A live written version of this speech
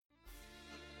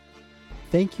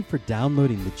thank you for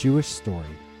downloading The Jewish Story,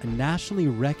 a nationally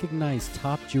recognized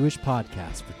top Jewish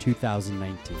podcast for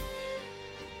 2019.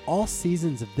 All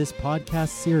seasons of this podcast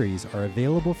series are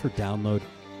available for download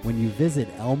when you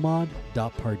visit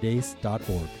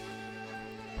elmod.pardes.org.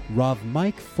 Rav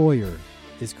Mike Feuer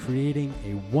is creating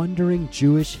a Wondering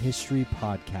Jewish History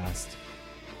podcast.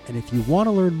 And if you want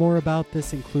to learn more about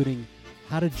this, including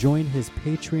how to join his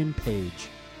Patreon page,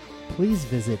 please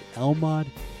visit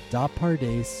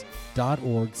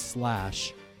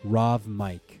elmod.pardes.org/Rav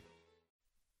Mike.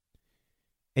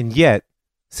 And yet,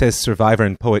 says survivor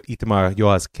and poet Itamar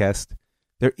Yoaz Kest,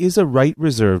 there is a right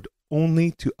reserved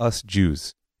only to us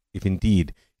Jews, if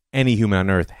indeed any human on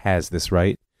earth has this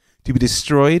right, to be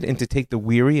destroyed and to take the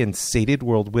weary and sated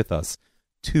world with us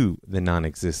to the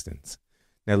non-existence.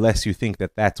 Now, lest you think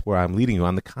that that's where I'm leading you,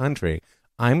 on the contrary,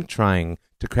 I'm trying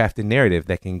to craft a narrative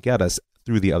that can get us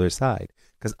through the other side.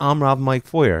 Because I'm Rav Mike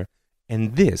Feuer,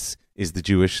 and this is The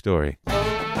Jewish Story.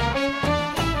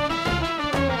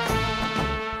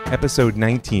 Episode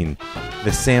 19,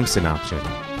 The Samson Option.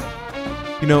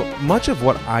 You know, much of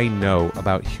what I know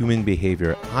about human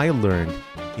behavior, I learned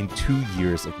in 2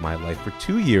 years of my life. For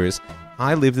 2 years,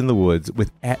 I lived in the woods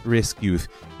with at-risk youth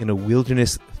in a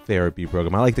wilderness therapy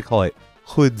program. I like to call it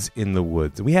Hoods in the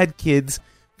Woods. We had kids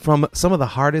from some of the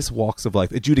hardest walks of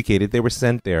life adjudicated. They were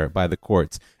sent there by the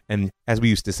courts. And as we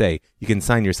used to say, you can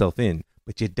sign yourself in,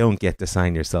 but you don't get to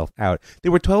sign yourself out. They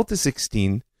were 12 to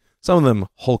 16, some of them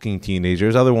hulking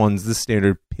teenagers, other ones the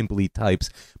standard pimply types.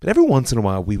 But every once in a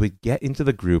while, we would get into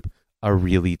the group a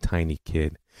really tiny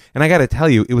kid. And I got to tell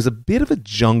you, it was a bit of a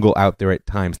jungle out there at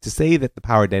times. To say that the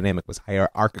power dynamic was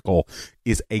hierarchical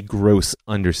is a gross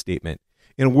understatement.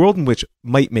 In a world in which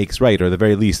might makes right, or at the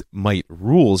very least, might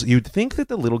rules, you'd think that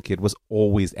the little kid was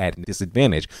always at a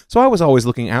disadvantage. So I was always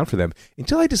looking out for them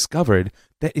until I discovered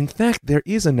that, in fact, there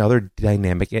is another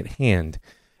dynamic at hand.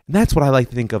 And that's what I like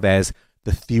to think of as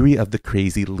the theory of the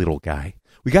crazy little guy.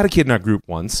 We got a kid in our group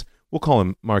once. We'll call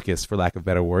him Marcus, for lack of a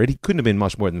better word. He couldn't have been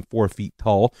much more than 4 feet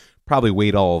tall, probably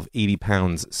weighed all of 80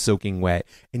 pounds soaking wet,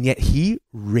 and yet he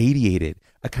radiated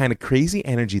a kind of crazy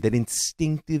energy that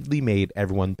instinctively made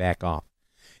everyone back off.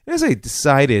 And as I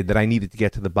decided that I needed to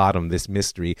get to the bottom of this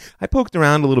mystery, I poked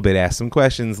around a little bit, asked some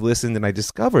questions, listened, and I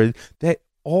discovered that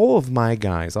all of my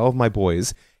guys, all of my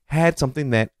boys, had something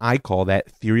that I call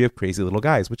that theory of crazy little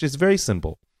guys, which is very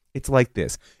simple. It's like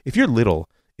this. If you're little,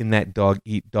 in that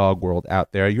dog-eat-dog world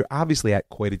out there, you're obviously at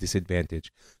quite a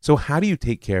disadvantage. So how do you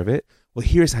take care of it? Well,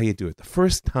 here's how you do it. The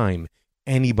first time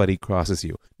anybody crosses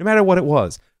you, no matter what it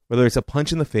was, whether it's a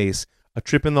punch in the face, a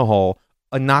trip in the hall,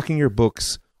 a knocking your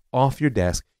books off your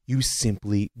desk, you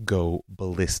simply go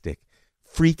ballistic.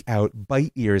 Freak out,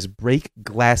 bite ears, break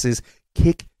glasses,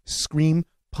 kick, scream,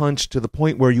 punch to the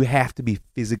point where you have to be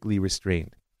physically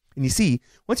restrained. And you see,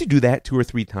 once you do that 2 or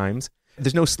 3 times,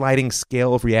 there's no sliding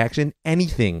scale of reaction.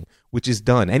 Anything which is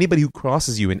done, anybody who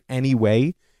crosses you in any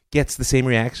way gets the same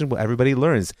reaction. Well, everybody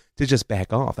learns to just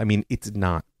back off. I mean, it's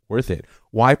not worth it.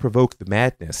 Why provoke the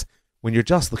madness when you're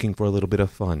just looking for a little bit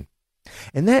of fun?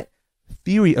 And that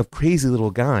theory of crazy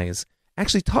little guys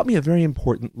actually taught me a very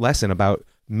important lesson about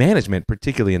management,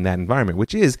 particularly in that environment,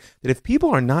 which is that if people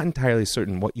are not entirely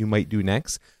certain what you might do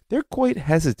next, they're quite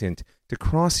hesitant to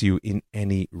cross you in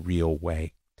any real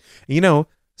way. And you know,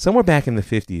 somewhere back in the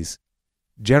 50s,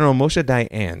 General Moshe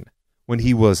Dayan, when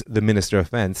he was the Minister of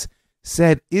Defense,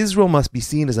 said Israel must be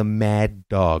seen as a mad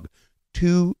dog,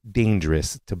 too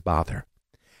dangerous to bother.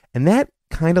 And that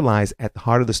kind of lies at the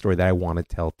heart of the story that I want to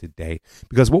tell today.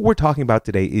 Because what we're talking about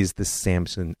today is the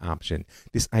Samson option.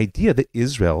 This idea that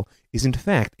Israel is in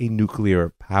fact a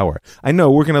nuclear power. I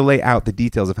know we're going to lay out the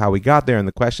details of how we got there and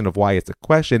the question of why it's a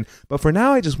question, but for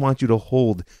now I just want you to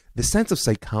hold the sense of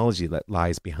psychology that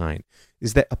lies behind.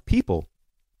 Is that a people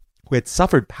who had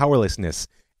suffered powerlessness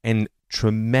and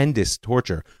tremendous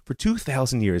torture for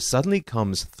 2,000 years suddenly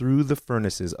comes through the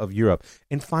furnaces of Europe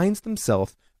and finds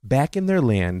themselves back in their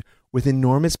land with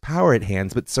enormous power at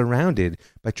hands, but surrounded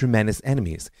by tremendous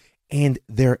enemies. And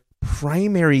their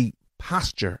primary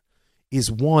posture is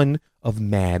one of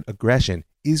mad aggression.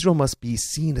 Israel must be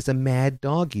seen as a mad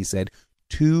dog, he said,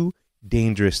 too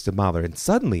dangerous to bother. And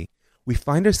suddenly, we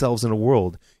find ourselves in a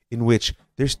world in which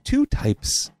there's 2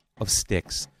 types of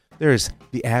sticks. There's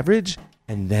the average,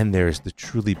 and then there's the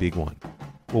truly big one.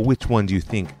 Well, which one do you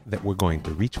think that we're going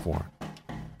to reach for?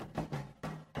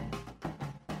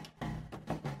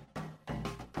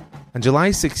 On July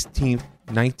 16th,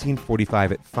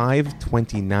 1945, at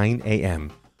 5:29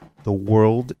 a.m., the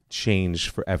world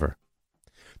changed forever.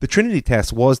 The Trinity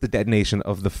test was the detonation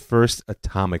of the first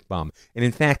atomic bomb, and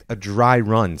in fact, a dry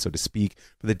run, so to speak,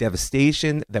 for the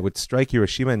devastation that would strike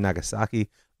Hiroshima and Nagasaki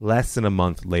less than a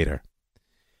month later.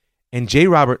 And J.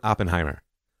 Robert Oppenheimer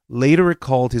later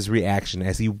recalled his reaction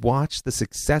as he watched the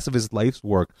success of his life's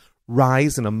work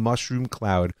rise in a mushroom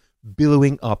cloud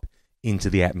billowing up into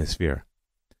the atmosphere.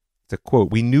 It's a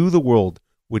quote, "We knew the world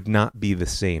would not be the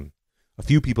same. A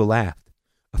few people laughed.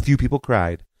 A few people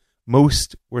cried.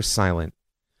 Most were silent.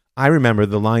 I remember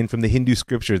the line from the Hindu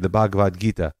scripture, the Bhagavad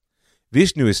Gita.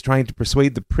 Vishnu is trying to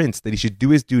persuade the prince that he should do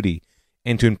his duty,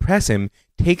 and to impress him,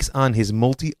 takes on his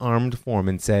multi-armed form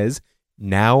and says,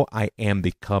 'Now I am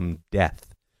become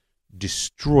death,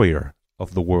 destroyer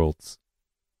of the worlds.'"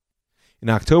 In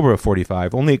October of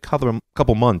 45, only a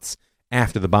couple months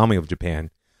after the bombing of Japan,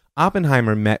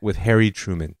 Oppenheimer met with Harry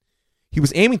Truman. He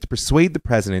was aiming to persuade the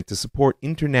president to support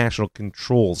international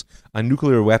controls on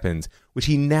nuclear weapons, which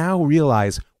he now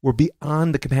realized were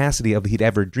beyond the capacity of he'd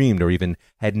ever dreamed or even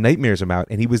had nightmares about,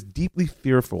 and he was deeply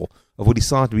fearful of what he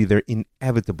saw to be their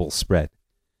inevitable spread.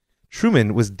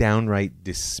 Truman was downright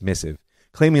dismissive,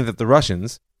 claiming that the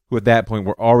Russians, who at that point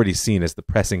were already seen as the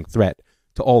pressing threat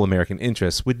to all American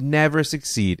interests, would never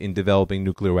succeed in developing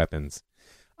nuclear weapons.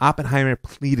 Oppenheimer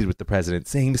pleaded with the president,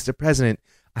 saying, "Mr. President,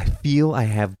 I feel I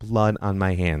have blood on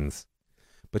my hands."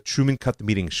 But Truman cut the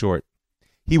meeting short.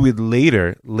 He would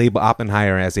later label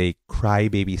Oppenheimer as a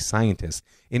crybaby scientist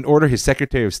and order his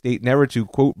Secretary of State never to,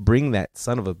 quote, "bring that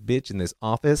son of a bitch in this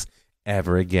office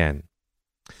ever again."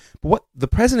 But what the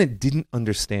president didn't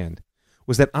understand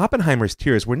was that Oppenheimer's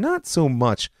tears were not so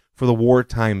much for the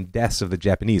wartime deaths of the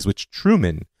Japanese, which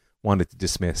Truman wanted to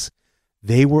dismiss.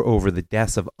 They were over the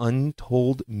deaths of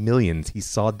untold millions he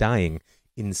saw dying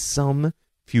in some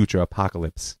future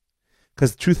apocalypse.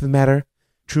 Because the truth of the matter,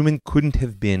 Truman couldn't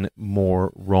have been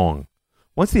more wrong.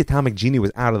 Once the atomic genie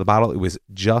was out of the bottle, it was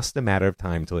just a matter of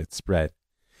time till it spread.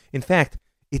 In fact,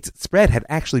 its spread had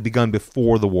actually begun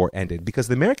before the war ended, because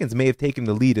the Americans may have taken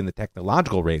the lead in the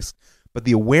technological race, but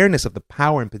the awareness of the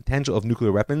power and potential of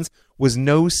nuclear weapons was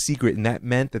no secret, and that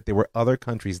meant that there were other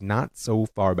countries not so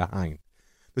far behind.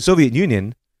 The Soviet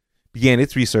Union began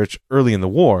its research early in the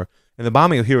war, and the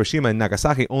bombing of Hiroshima and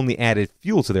Nagasaki only added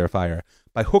fuel to their fire.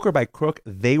 By hook or by crook,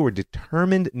 they were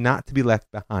determined not to be left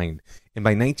behind, and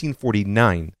by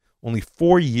 1949, only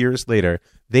 4 years later,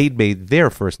 they'd made their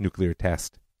first nuclear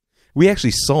test. We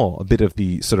actually saw a bit of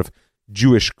the sort of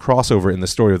Jewish crossover in the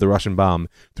story of the Russian bomb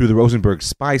through the Rosenberg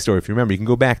spy story. If you remember, you can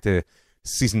go back to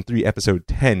Season 3, Episode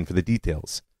 10 for the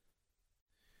details.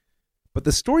 But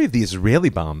the story of the Israeli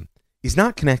bomb is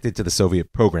not connected to the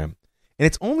Soviet program, and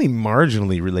it's only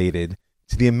marginally related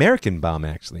to the American bomb,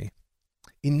 actually.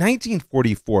 In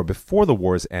 1944, before the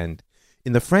war's end,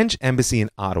 in the French embassy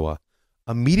in Ottawa,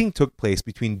 a meeting took place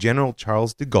between General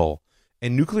Charles de Gaulle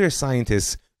and nuclear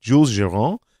scientists Jules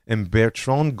Géron and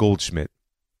Bertrand Goldschmidt.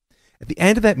 At the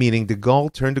end of that meeting, de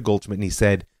Gaulle turned to Goldschmidt and he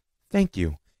said, "Thank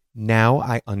you. Now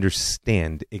I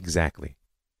understand exactly."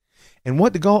 And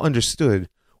what de Gaulle understood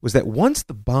was that once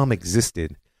the bomb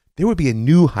existed, there would be a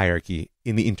new hierarchy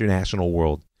in the international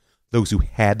world. Those who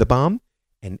had the bomb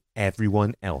and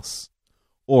everyone else.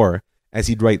 Or, as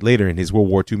he'd write later in his World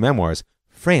War II memoirs,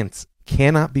 France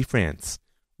cannot be France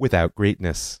without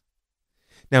greatness.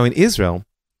 Now in Israel,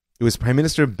 it was Prime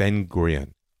Minister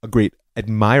Ben-Gurion, a great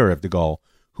admirer of de Gaulle,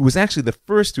 who was actually the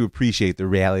first to appreciate the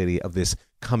reality of this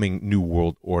coming new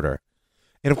world order.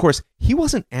 And of course, he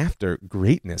wasn't after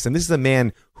greatness. And this is a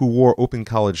man who wore open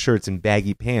collared shirts and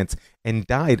baggy pants and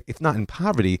died, if not in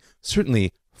poverty,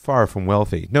 certainly far from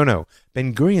wealthy. No.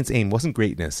 Ben-Gurion's aim wasn't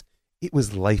greatness. It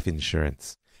was life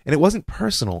insurance. And it wasn't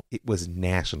personal. It was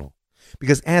national.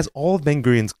 Because as all of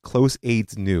Ben-Gurion's close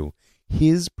aides knew,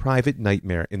 his private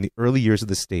nightmare in the early years of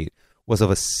the state was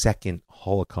of a second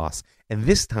Holocaust, and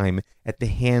this time at the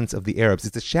hands of the Arabs.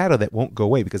 It's a shadow that won't go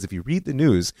away, because if you read the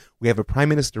news, we have a prime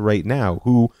minister right now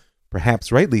who,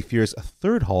 perhaps rightly, fears a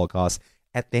third Holocaust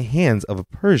at the hands of a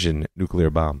Persian nuclear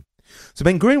bomb. So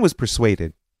Ben-Gurion was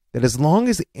persuaded that as long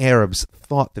as the Arabs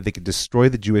thought that they could destroy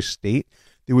the Jewish state,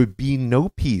 there would be no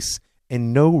peace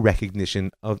and no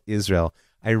recognition of Israel.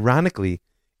 Ironically,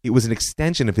 it was an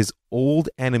extension of his old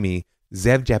enemy,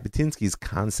 Zev Jabotinsky's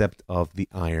concept of the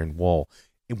Iron Wall.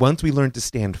 And once we learn to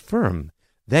stand firm,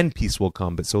 then peace will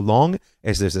come. But so long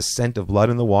as there's a scent of blood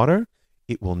in the water,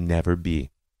 it will never be.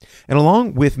 And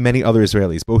along with many other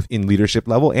Israelis, both in leadership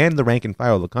level and the rank and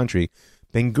file of the country,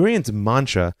 Ben-Gurion's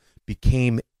mantra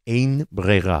became Ein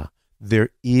Brera. There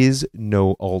is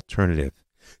no alternative.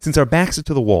 Since our backs are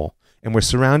to the wall and we're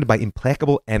surrounded by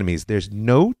implacable enemies, there's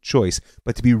no choice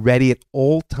but to be ready at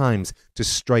all times to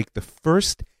strike the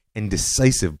first and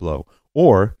decisive blow.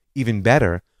 Or, even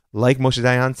better, like Moshe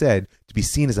Dayan said, to be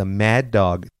seen as a mad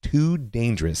dog too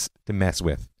dangerous to mess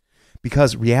with.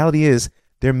 Because reality is,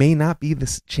 there may not be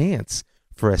this chance.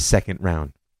 for a second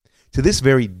round. To this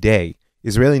very day,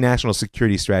 Israeli national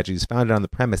security strategy is founded on the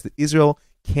premise that Israel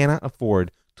cannot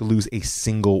afford to lose a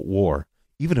single war.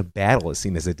 Even a battle is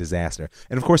seen as a disaster.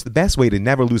 And of course, the best way to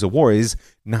never lose a war is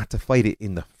not to fight it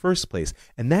in the first place.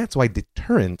 And that's why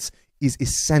deterrence is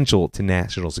essential to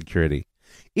national security.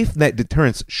 If that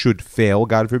deterrence should fail,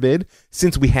 God forbid,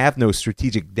 since we have no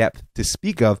strategic depth to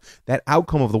speak of, that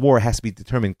outcome of the war has to be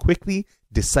determined quickly,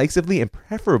 decisively, and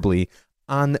preferably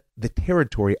on the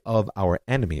territory of our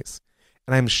enemies.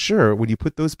 And I'm sure when you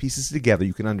put those pieces together,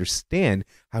 you can understand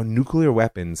how nuclear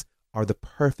weapons are the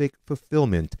perfect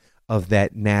fulfillment of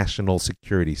that national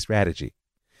security strategy.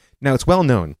 Now, it's well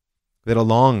known that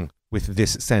along with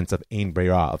this sense of ein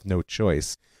breira, of no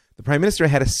choice, the Prime Minister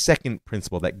had a second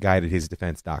principle that guided his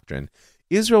defense doctrine.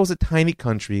 Israel was a tiny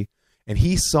country, and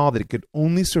he saw that it could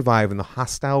only survive in the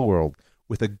hostile world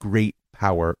with a great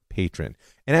power patron.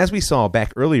 And as we saw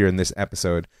back earlier in this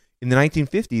episode, in the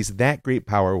 1950s, that great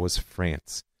power was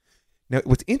France. Now,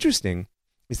 what's interesting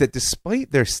is that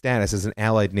despite their status as an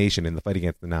allied nation in the fight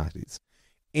against the Nazis,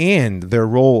 and their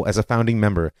role as a founding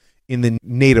member in the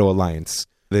NATO alliance,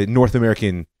 the North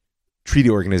American Treaty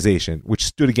Organization, which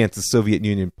stood against the Soviet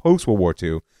Union post-World War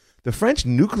II, the French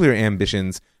nuclear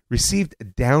ambitions received a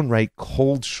downright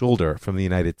cold shoulder from the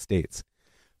United States.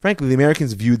 Frankly, the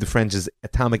Americans viewed the French's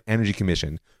Atomic Energy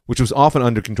Commission, which was often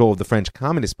under control of the French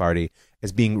Communist Party,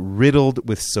 as being riddled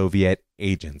with Soviet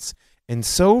agents. And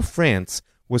so France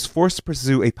was forced to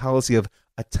pursue a policy of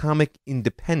atomic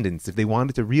independence if they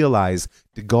wanted to realize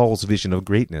de Gaulle's vision of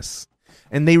greatness.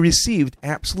 And they received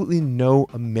absolutely no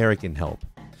American help.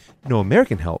 No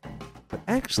American help, but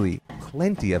actually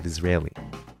plenty of Israeli.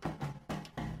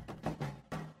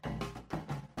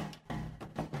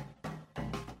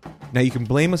 Now, you can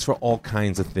blame us for all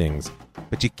kinds of things,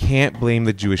 but you can't blame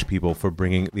the Jewish people for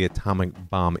bringing the atomic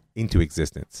bomb into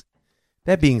existence.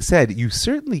 That being said, you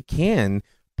certainly can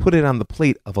put it on the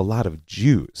plate of a lot of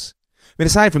Jews. I mean,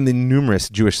 aside from the numerous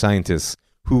Jewish scientists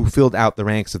who filled out the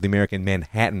ranks of the American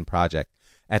Manhattan Project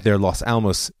at their Los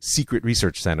Alamos Secret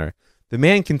Research Center, the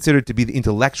man considered to be the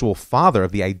intellectual father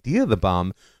of the idea of the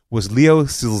bomb was Leo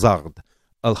Szilard,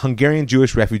 a Hungarian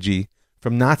Jewish refugee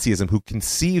from Nazism who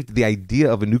conceived the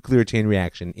idea of a nuclear chain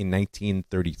reaction in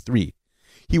 1933.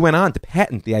 He went on to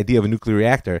patent the idea of a nuclear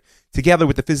reactor together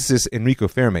with the physicist Enrico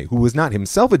Fermi, who was not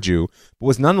himself a Jew, but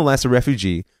was nonetheless a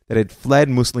refugee that had fled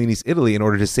Mussolini's Italy in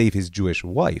order to save his Jewish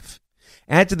wife.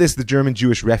 Add to this the German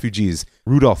Jewish refugees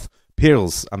Rudolf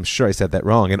Peierls, I'm sure I said that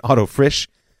wrong, and Otto Frisch,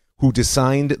 who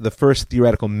designed the first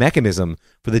theoretical mechanism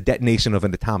for the detonation of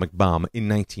an atomic bomb in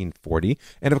 1940.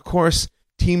 And of course,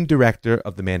 team director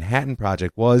of the Manhattan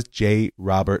Project was J.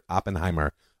 Robert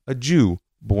Oppenheimer, a Jew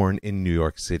born in New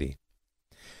York City.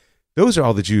 Those are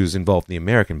all the Jews involved in the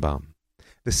American bomb.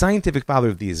 The scientific father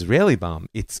of the Israeli bomb,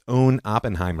 its own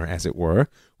Oppenheimer, as it were,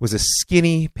 was a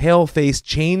skinny, pale-faced,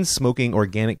 chain-smoking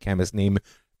organic chemist named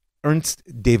Ernst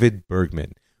David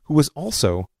Bergman, who was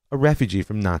also a refugee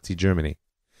from Nazi Germany.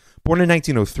 Born in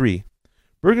 1903,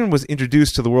 Bergman was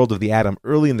introduced to the world of the atom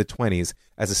early in the 1920s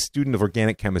as a student of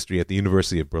organic chemistry at the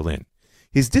University of Berlin.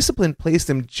 His discipline placed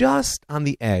him just on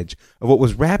the edge of what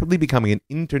was rapidly becoming an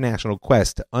international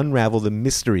quest to unravel the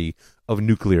mystery of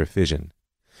nuclear fission.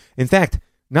 In fact,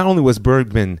 not only was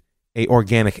Bergman an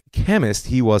organic chemist,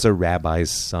 he was a rabbi's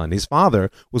son. His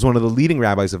father was one of the leading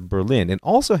rabbis of Berlin and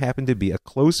also happened to be a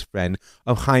close friend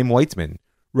of Chaim Weizmann,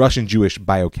 Russian Jewish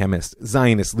biochemist,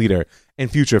 Zionist leader,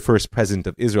 and future first president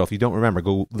of Israel. If you don't remember,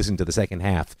 go listen to the second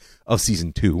half of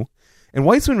season 2. And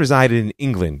Weizmann resided in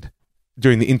England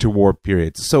during the interwar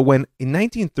periods. So when, in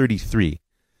 1933,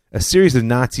 a series of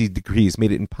Nazi decrees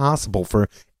made it impossible for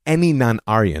any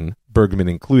non-Aryan, Bergman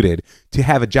included, to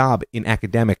have a job in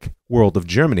academic world of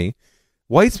Germany,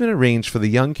 Weizmann arranged for the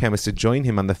young chemist to join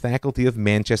him on the faculty of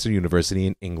Manchester University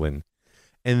in England.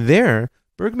 And there,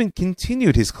 Bergman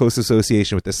continued his close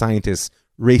association with the scientists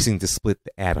racing to split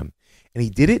the atom. And he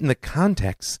did it in the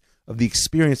context of the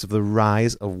experience of the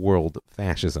rise of world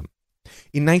fascism.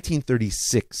 In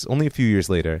 1936, only a few years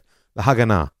later, the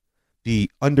Haganah,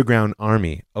 the underground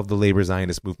army of the labor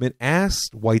Zionist movement,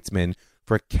 asked Weizmann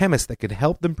for a chemist that could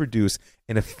help them produce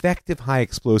an effective high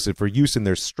explosive for use in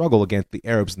their struggle against the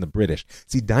Arabs and the British.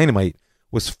 See, dynamite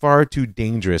was far too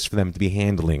dangerous for them to be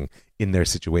handling in their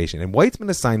situation. And Weizmann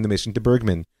assigned the mission to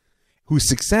Bergman, whose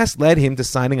success led him to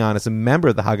signing on as a member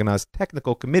of the Haganah's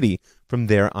technical committee from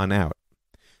there on out.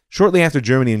 Shortly after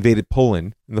Germany invaded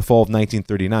Poland in the fall of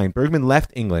 1939, Bergman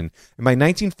left England, and by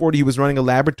 1940 he was running a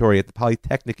laboratory at the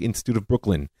Polytechnic Institute of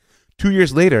Brooklyn. 2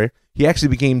 years later, he actually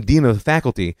became dean of the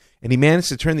faculty, and he managed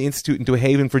to turn the institute into a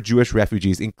haven for Jewish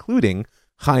refugees, including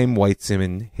Chaim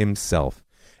Weizmann himself.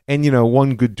 And,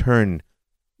 one good turn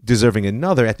deserving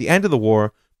another. At the end of the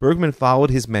war, Bergman followed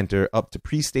his mentor up to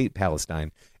pre-state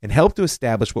Palestine and helped to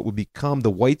establish what would become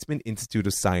the Weizmann Institute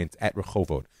of Science at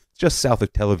Rehovot, just south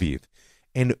of Tel Aviv.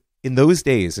 And in those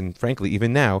days, and frankly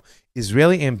even now,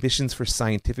 Israeli ambitions for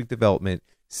scientific development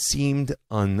seemed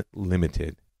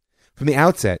unlimited. From the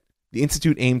outset, the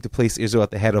institute aimed to place Israel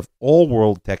at the head of all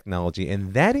world technology,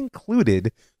 and that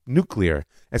included nuclear.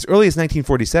 As early as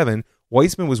 1947,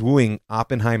 Weizmann was wooing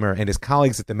Oppenheimer and his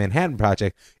colleagues at the Manhattan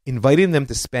Project, inviting them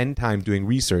to spend time doing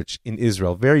research in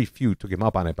Israel. Very few took him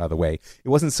up on it, by the way. It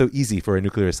wasn't so easy for a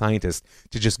nuclear scientist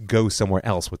to just go somewhere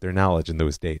else with their knowledge in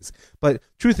those days. But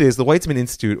truth is, the Weizmann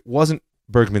Institute wasn't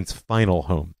Bergman's final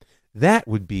home. That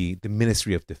would be the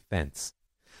Ministry of Defense.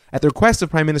 At the request of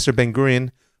Prime Minister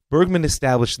Ben-Gurion, Bergman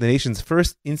established the nation's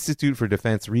first Institute for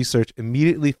Defense Research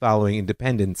immediately following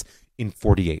independence in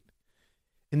 1948.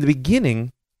 In the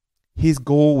beginning, his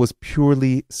goal was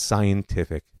purely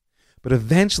scientific, but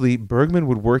eventually Bergman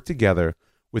would work together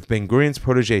with Ben-Gurion's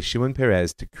protege Shimon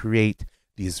Peres to create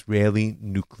the Israeli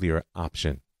nuclear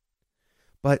option.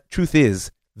 But truth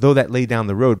is, though that lay down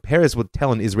the road, Peres would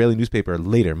tell an Israeli newspaper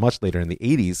later, much later in the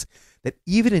 80s, that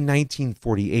even in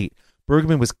 1948,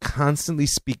 Bergman was constantly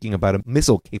speaking about a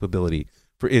missile capability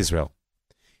for Israel.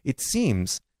 It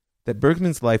seems that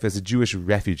Bergman's life as a Jewish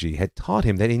refugee had taught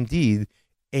him that indeed,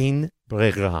 ein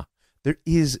brera, there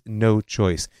is no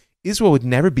choice. Israel would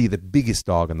never be the biggest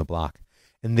dog on the block,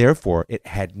 and therefore it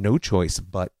had no choice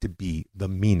but to be the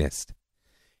meanest.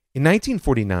 In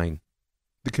 1949,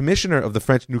 the commissioner of the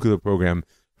French nuclear program,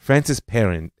 Francis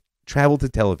Perrin, traveled to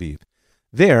Tel Aviv.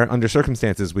 There, under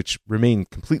circumstances which remain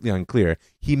completely unclear,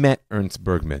 he met Ernst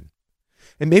Bergman.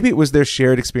 And maybe it was their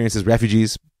shared experience as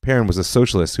refugees. Perrin was a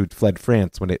socialist who'd fled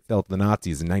France when it fell to the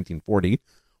Nazis in 1940.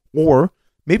 Or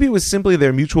maybe it was simply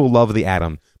their mutual love of the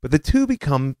atom, but the two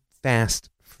become fast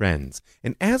friends.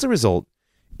 And as a result,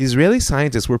 Israeli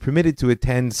scientists were permitted to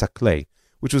attend Saclay,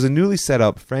 which was a newly set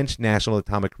up French National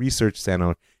Atomic Research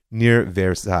Center near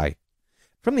Versailles.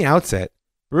 From the outset,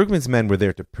 Bergman's men were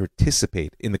there to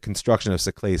participate in the construction of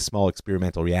Saclay's small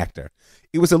experimental reactor.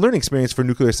 It was a learning experience for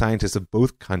nuclear scientists of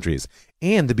both countries,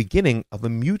 and the beginning of a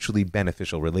mutually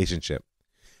beneficial relationship.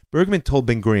 Bergman told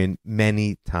Ben-Gurion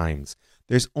many times,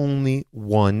 there's only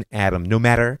one atom, no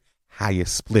matter how you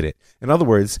split it. In other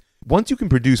words, once you can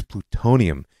produce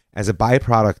plutonium as a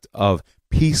byproduct of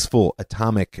peaceful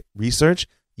atomic research,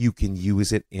 you can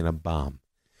use it in a bomb.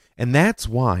 And that's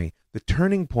why the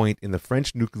turning point in the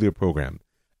French nuclear program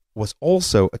was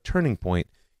also a turning point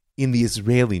in the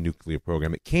Israeli nuclear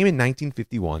program. It came in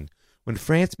 1951 when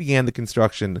France began the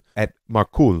construction at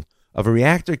Marcoule of a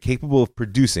reactor capable of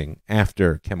producing,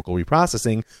 after chemical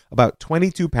reprocessing, about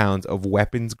 22 pounds of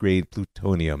weapons-grade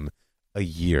plutonium a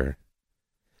year.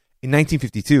 In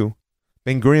 1952,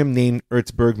 Ben-Gurion named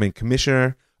Ernst Bergman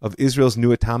commissioner of Israel's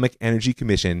new Atomic Energy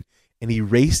Commission, and he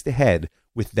raced ahead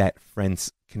with that French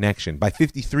connection. By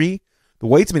 1953, the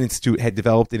Weizmann Institute had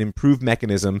developed an improved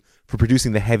mechanism for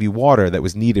producing the heavy water that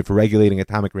was needed for regulating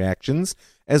atomic reactions,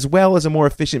 as well as a more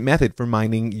efficient method for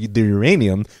mining the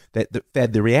uranium that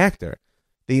fed the reactor.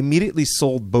 They immediately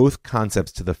sold both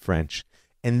concepts to the French,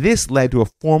 and this led to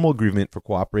a formal agreement for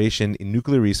cooperation in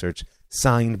nuclear research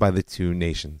signed by the two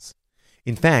nations.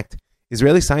 In fact,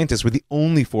 Israeli scientists were the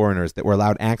only foreigners that were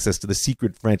allowed access to the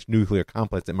secret French nuclear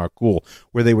complex at Marcoule,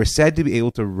 where they were said to be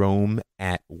able to roam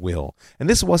at will. And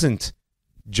this wasn't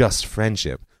just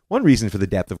friendship. One reason for the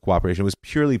depth of cooperation was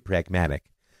purely pragmatic.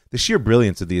 The sheer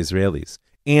brilliance of the Israelis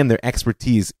and their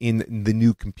expertise in the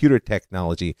new computer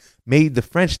technology made the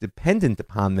French dependent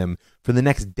upon them for the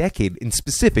next decade, in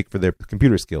specific for their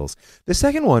computer skills. The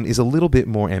second one is a little bit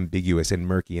more ambiguous and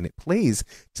murky, and it plays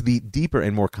to the deeper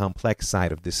and more complex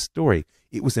side of this story.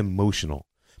 It was emotional,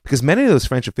 because many of those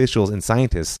French officials and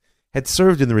scientists had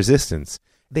served in the resistance.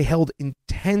 They held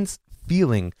intense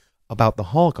feeling about the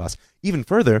Holocaust. Even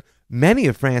further, many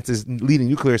of France's leading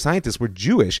nuclear scientists were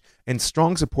Jewish and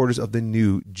strong supporters of the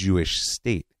new Jewish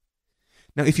state.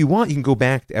 Now, if you want, you can go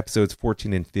back to episodes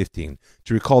 14 and 15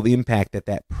 to recall the impact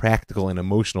that practical and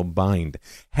emotional bind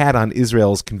had on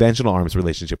Israel's conventional arms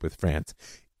relationship with France.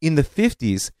 In the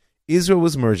 50s, Israel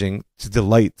was emerging, to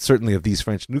delight certainly of these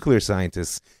French nuclear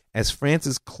scientists, as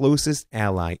France's closest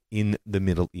ally in the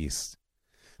Middle East.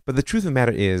 But the truth of the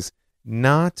matter is,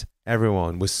 not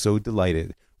everyone was so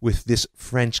delighted with this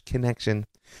French connection.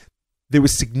 There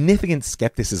was significant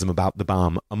skepticism about the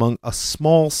bomb among a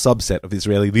small subset of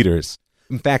Israeli leaders.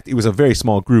 In fact, it was a very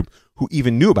small group who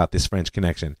even knew about this French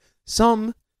connection.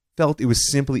 Some felt it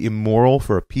was simply immoral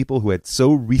for a people who had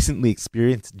so recently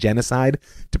experienced genocide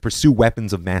to pursue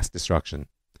weapons of mass destruction.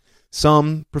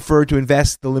 Some preferred to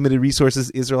invest the limited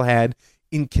resources Israel had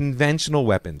in conventional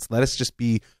weapons. Let us just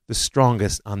be the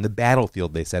strongest on the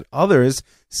battlefield, they said. Others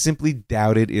simply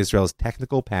doubted Israel's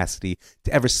technical capacity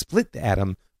to ever split the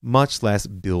atom, much less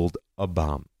build a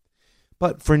bomb.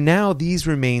 But for now, these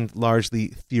remained largely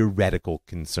theoretical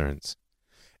concerns.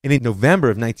 And in November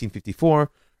of 1954,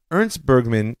 Ernst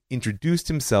Bergman introduced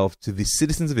himself to the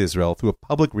citizens of Israel through a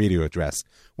public radio address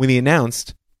when he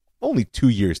announced, only 2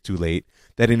 years too late,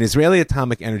 that an Israeli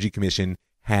Atomic Energy Commission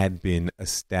had been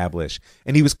established.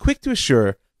 And he was quick to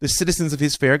assure the citizens of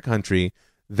his fair country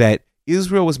that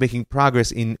Israel was making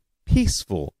progress in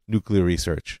peaceful nuclear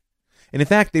research. And in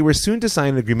fact, they were soon to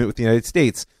sign an agreement with the United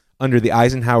States under the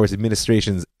Eisenhower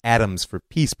administration's Atoms for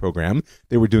Peace program.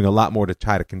 They were doing a lot more to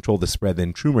try to control the spread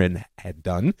than Truman had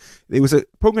done. It was a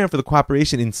program for the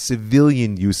cooperation in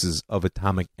civilian uses of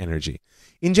atomic energy.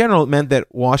 In general, it meant that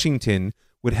Washington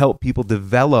would help people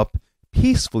develop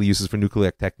peaceful uses for nuclear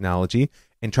technology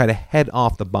and try to head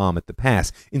off the bomb at the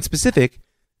pass. In specific,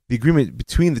 the agreement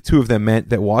between the two of them meant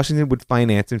that Washington would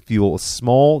finance and fuel a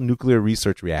small nuclear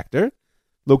research reactor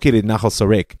located in Nahal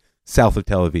Sorek, south of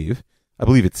Tel Aviv. I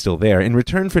believe it's still there, in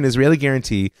return for an Israeli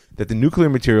guarantee that the nuclear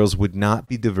materials would not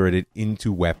be diverted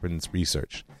into weapons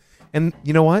research. And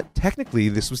you know what? Technically,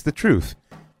 this was the truth.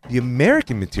 The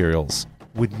American materials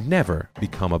would never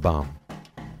become a bomb.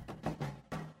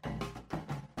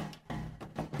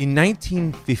 In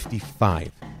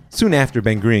 1955, soon after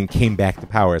Ben-Gurion came back to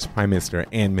power as Prime Minister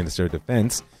and Minister of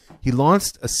Defense, he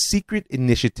launched a secret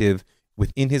initiative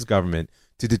within his government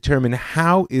to determine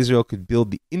how Israel could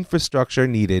build the infrastructure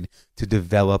needed to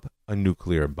develop a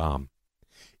nuclear bomb.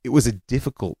 It was a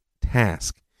difficult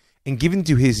task, and given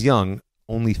to his young,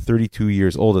 only 32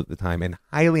 years old at the time, and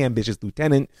highly ambitious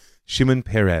lieutenant, Shimon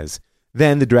Peres,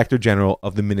 then the Director General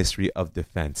of the Ministry of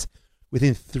Defense.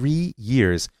 Within 3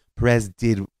 years, Peres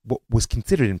did what was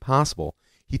considered impossible.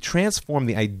 He transformed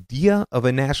the idea of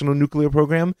a national nuclear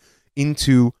program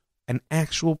into an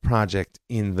actual project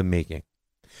in the making.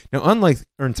 Now, unlike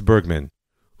Ernst Bergman,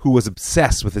 who was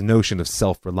obsessed with the notion of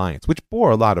self-reliance, which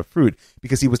bore a lot of fruit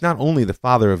because he was not only the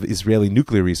father of Israeli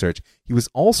nuclear research, he was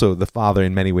also the father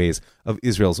in many ways of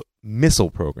Israel's missile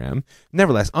program.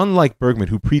 Nevertheless, unlike Bergman,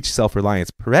 who preached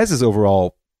self-reliance, Peres's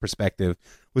overall perspective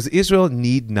was Israel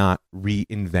need not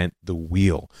reinvent the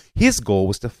wheel. His goal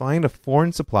was to find a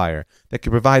foreign supplier that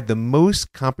could provide the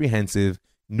most comprehensive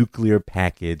nuclear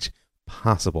package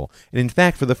possible. And in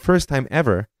fact, for the first time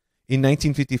ever, in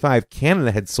 1955,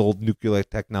 Canada had sold nuclear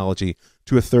technology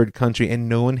to a third country, and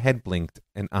no one had blinked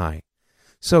an eye.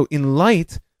 So in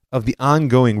light of the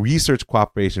ongoing research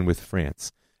cooperation with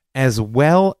France, as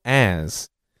well as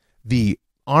the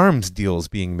arms deals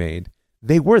being made,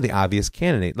 they were the obvious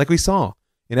candidate. Like we saw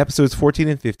in episodes 14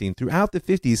 and 15, throughout the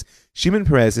 50s, Shimon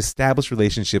Peres established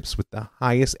relationships with the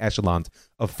highest echelons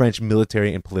of French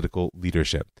military and political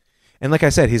leadership. And like I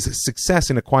said, his success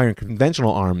in acquiring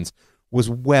conventional arms was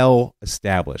well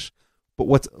established. But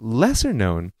what's lesser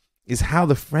known is how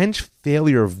the French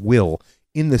failure of will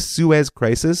in the Suez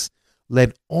Crisis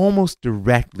led almost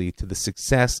directly to the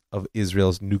success of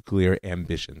Israel's nuclear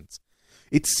ambitions.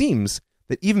 It seems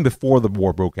that even before the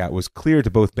war broke out, it was clear to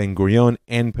both Ben-Gurion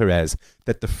and Peres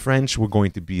that the French were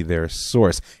going to be their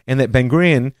source, and that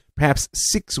Ben-Gurion, perhaps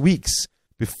 6 weeks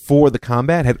before the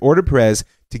combat, had ordered Peres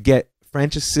to get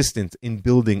French assistance in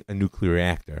building a nuclear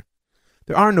reactor.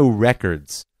 There are no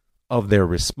records of their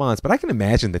response, but I can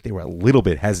imagine that they were a little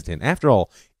bit hesitant. After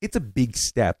all, it's a big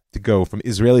step to go from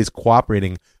Israelis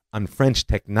cooperating on French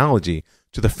technology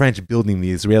to the French building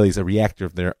the Israelis a reactor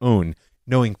of their own,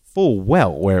 knowing full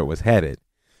well where it was headed.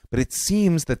 But it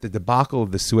seems that the debacle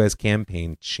of the Suez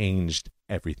campaign changed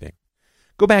everything.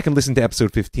 Go back and listen to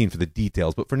episode 15 for the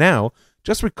details, but for now,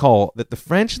 just recall that the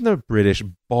French and the British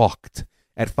balked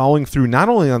at following through not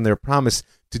only on their promise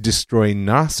to destroy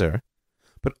Nasser,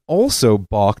 but also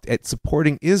balked at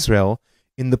supporting Israel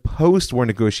in the post-war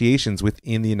negotiations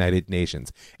within the United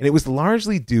Nations. And it was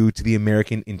largely due to the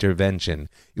American intervention.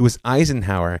 It was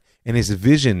Eisenhower and his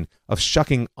vision of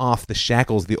shucking off the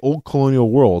shackles of the old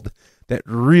colonial world that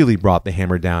really brought the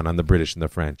hammer down on the British and the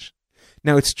French.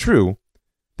 Now, it's true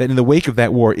that in the wake of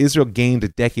that war, Israel gained a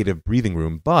decade of breathing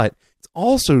room, but it's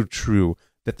also true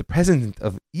that the president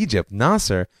of Egypt,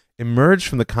 Nasser, emerged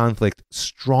from the conflict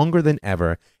stronger than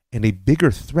ever and a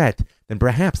bigger threat than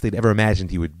perhaps they'd ever imagined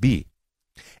he would be.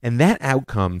 And that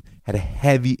outcome had a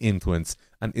heavy influence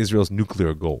on Israel's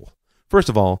nuclear goal. First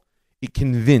of all, it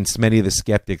convinced many of the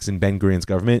skeptics in Ben-Gurion's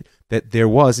government that there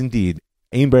was indeed,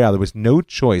 there was no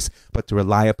choice but to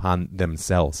rely upon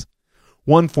themselves.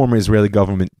 One former Israeli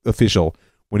government official,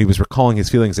 when he was recalling his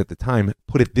feelings at the time,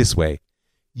 put it this way: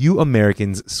 You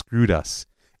Americans screwed us.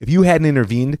 If you hadn't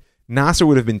intervened, Nasser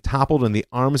would have been toppled and the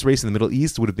arms race in the Middle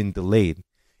East would have been delayed.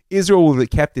 Israel would have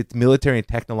kept its military and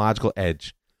technological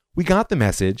edge. We got the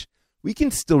message. We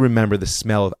can still remember the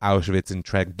smell of Auschwitz and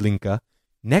Treblinka.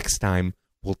 Next time,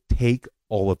 we'll take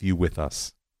all of you with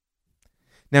us.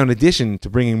 Now, in addition to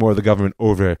bringing more of the government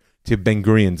over to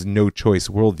Ben-Gurion's no-choice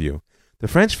worldview, the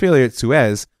French failure at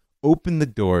Suez opened the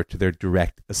door to their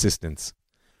direct assistance.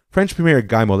 French Premier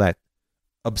Guy Mollet,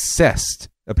 obsessed,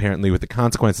 apparently, with the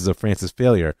consequences of France's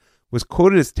failure, was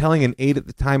quoted as telling an aide at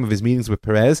the time of his meetings with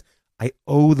Perez, "I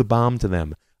owe the bomb to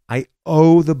them. I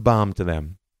owe the bomb to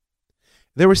them."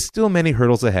 There were still many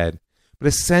hurdles ahead, but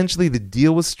essentially the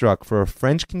deal was struck for a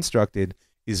French-constructed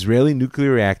Israeli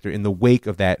nuclear reactor in the wake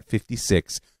of that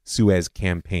 56 Suez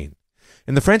campaign.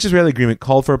 And the French-Israeli agreement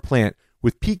called for a plant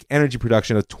with peak energy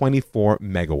production of 24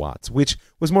 megawatts, which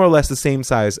was more or less the same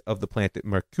size of the plant at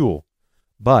Mercure.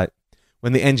 But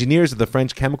when the engineers of the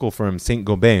French chemical firm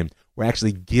Saint-Gobain were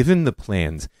actually given the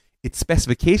plans, its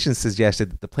specifications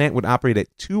suggested that the plant would operate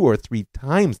at 2 or 3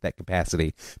 times that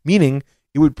capacity, meaning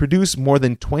it would produce more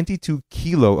than 22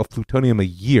 kilo of plutonium a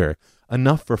year,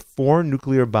 enough for 4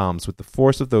 nuclear bombs with the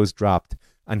force of those dropped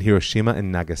on Hiroshima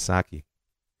and Nagasaki.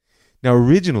 Now,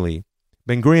 originally,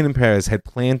 Ben-Gurion and Peres had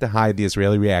planned to hide the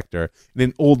Israeli reactor in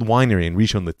an old winery in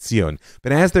Rishon LeZion,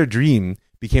 but as their dream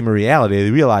became a reality,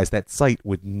 they realized that site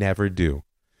would never do.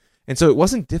 And so it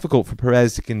wasn't difficult for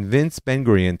Peres to convince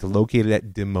Ben-Gurion to locate it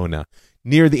at Dimona,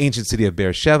 near the ancient city of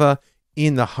Beersheba,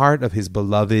 in the heart of his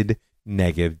beloved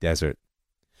Negev desert.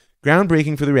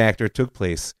 Groundbreaking for the reactor took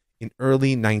place in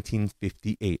early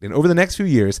 1958, and over the next few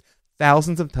years,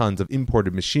 thousands of tons of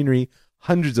imported machinery,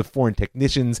 hundreds of foreign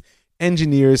technicians,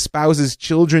 engineers, spouses,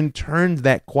 children turned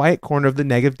that quiet corner of the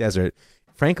Negev desert,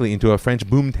 frankly, into a French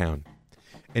boomtown.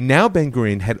 And now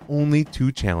Ben-Gurion had only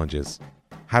 2 challenges: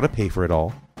 how to pay for it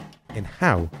all, and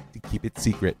how to keep it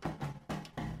secret.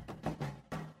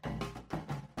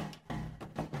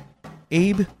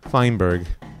 Abe Feinberg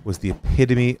was the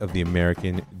epitome of the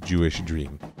American Jewish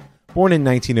dream. Born in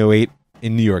 1908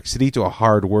 in New York City to a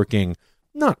hard-working,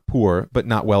 not poor, but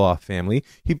not well-off family,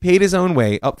 he paid his own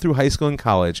way up through high school and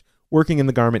college, working in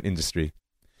the garment industry.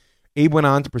 Abe went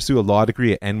on to pursue a law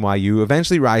degree at NYU,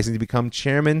 eventually rising to become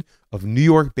chairman of New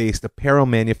York-based apparel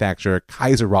manufacturer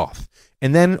Kaiser Roth,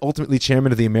 and then ultimately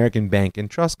chairman of the American Bank and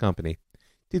Trust Company.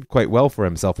 Did quite well for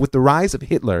himself. With the rise of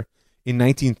Hitler in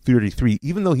 1933,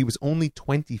 even though he was only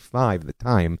 25 at the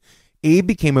time, Abe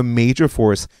became a major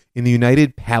force in the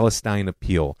United Palestine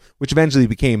Appeal, which eventually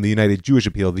became the United Jewish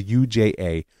Appeal, the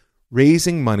UJA,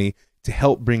 raising money to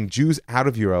help bring Jews out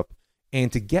of Europe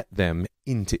and to get them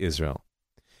into Israel.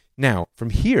 Now, from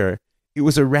here, it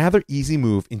was a rather easy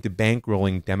move into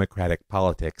bankrolling Democratic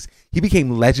politics. He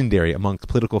became legendary amongst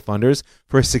political funders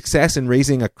for his success in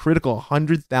raising a critical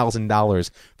 $100,000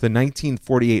 for the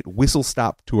 1948 Whistle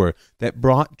Stop tour that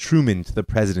brought Truman to the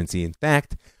presidency. In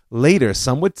fact, later,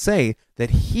 some would say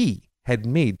that he had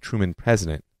made Truman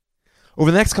president.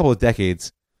 Over the next couple of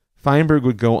decades, Feinberg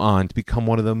would go on to become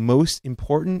one of the most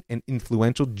important and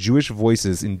influential Jewish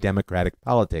voices in Democratic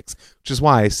politics, which is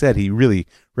why I said he really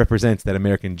represents that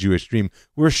American Jewish dream.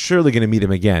 We're surely going to meet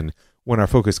him again when our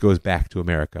focus goes back to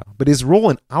America. But his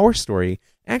role in our story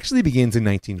actually begins in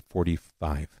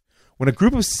 1945, when a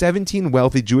group of 17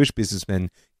 wealthy Jewish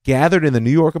businessmen gathered in the New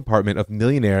York apartment of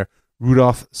millionaire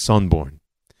Rudolf Sonborn.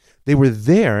 They were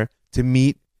there to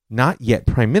meet not yet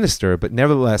Prime Minister, but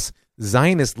nevertheless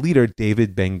Zionist leader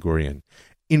David Ben-Gurion,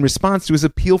 in response to his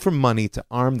appeal for money to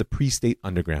arm the pre-state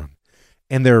underground.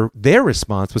 And their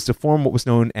response was to form what was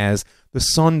known as the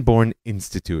Sonborn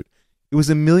Institute. It was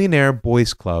a millionaire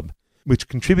boys' club which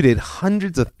contributed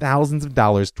hundreds of thousands of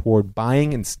dollars toward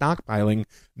buying and stockpiling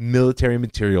military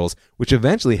materials, which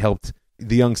eventually helped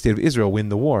the young state of Israel win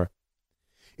the war.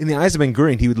 In the eyes of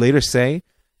Ben-Gurion, he would later say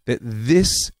that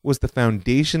this was the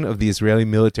foundation of the Israeli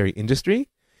military industry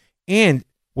and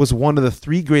was one of the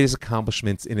 3 greatest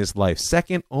accomplishments in his life,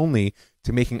 second only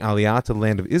to making Aliyah to the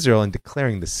land of Israel and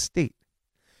declaring the state.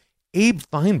 Abe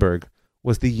Feinberg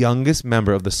was the youngest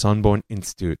member of the Sonborn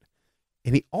Institute,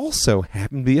 and he also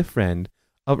happened to be a friend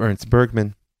of Ernst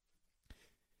Bergman.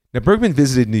 Now, Bergman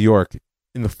visited New York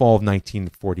in the fall of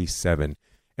 1947,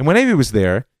 and when Abe was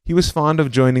there, he was fond of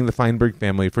joining the Feinberg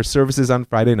family for services on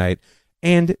Friday night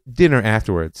and dinner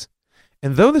afterwards.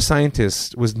 And though the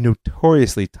scientist was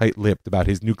notoriously tight-lipped about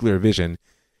his nuclear vision,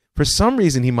 for some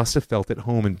reason he must have felt at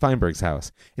home in Feinberg's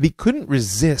house, and he couldn't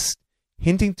resist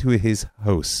hinting to his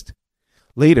host.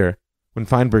 Later, when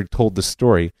Feinberg told the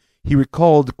story, he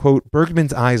recalled, quote,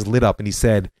 Bergman's eyes lit up and he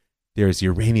said, "There's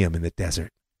uranium in the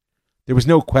desert." There was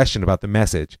no question about the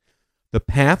message, The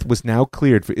path was now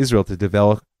cleared for Israel to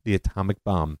develop the atomic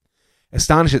bomb.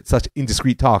 Astonished at such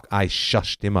indiscreet talk, I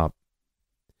shushed him up.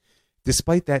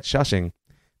 Despite that shushing,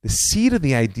 the seed of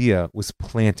the idea was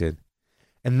planted.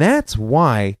 And that's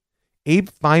why Abe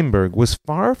Feinberg was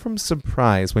far from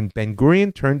surprised when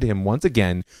Ben-Gurion turned to him once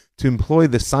again to employ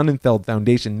the Sonnenfeld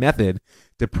Foundation method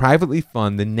to privately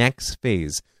fund the next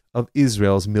phase of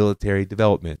Israel's military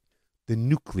development, the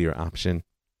nuclear option.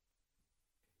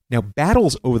 Now,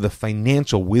 battles over the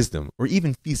financial wisdom or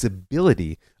even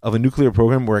feasibility of a nuclear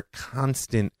program were a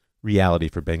constant reality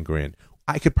for Ben-Gurion.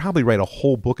 I could probably write a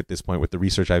whole book at this point with the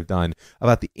research I've done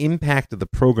about the impact of the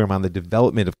program on the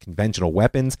development of conventional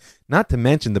weapons, not to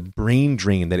mention the brain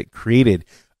drain that it created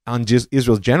on just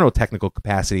Israel's general technical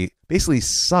capacity, basically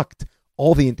sucked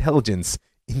all the intelligence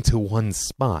into one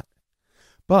spot.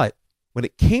 But when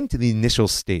it came to the initial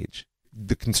stage,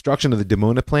 the construction of the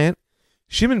Dimona plant,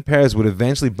 Shimon Peres would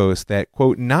eventually boast that,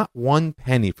 quote, not one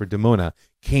penny for Dimona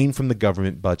came from the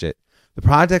government budget. The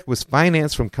project was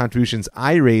financed from contributions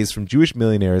I raised from Jewish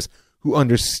millionaires who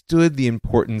understood the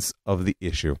importance of the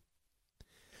issue.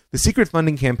 The secret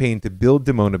funding campaign to build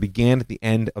Dimona began at the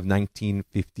end of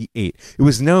 1958. It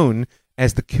was known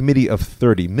as the Committee of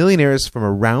 30. Millionaires from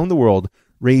around the world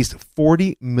raised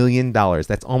 $40 million.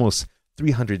 That's almost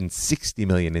 $360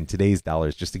 million in today's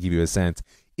dollars, just to give you a sense,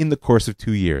 in the course of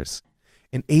 2 years.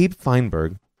 And Abe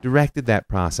Feinberg directed that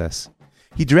process.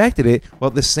 He directed it while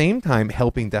at the same time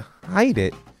helping to hide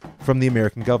it from the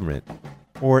American government,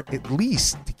 or at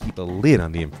least to keep a lid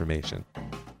on the information.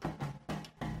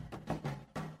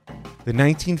 The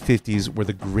 1950s were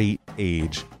the great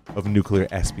age of nuclear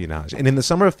espionage, and in the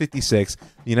summer of 56,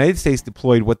 the United States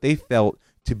deployed what they felt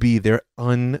to be their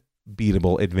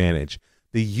unbeatable advantage,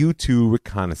 the U-2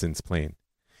 reconnaissance plane.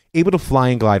 Able to fly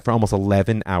and glide for almost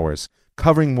 11 hours,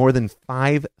 covering more than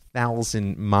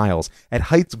 5,000 miles at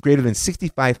heights greater than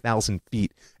 65,000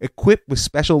 feet. Equipped with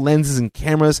special lenses and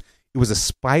cameras, it was a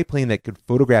spy plane that could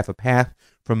photograph a path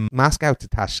from Moscow to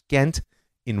Tashkent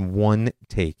in one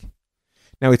take.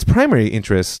 Now, its primary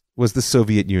interest was the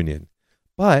Soviet Union.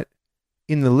 But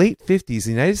in the late 50s,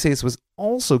 the United States was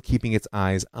also keeping its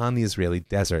eyes on the Israeli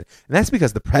desert. And that's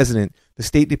because the president, the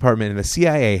State Department, and the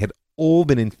CIA had all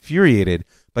been infuriated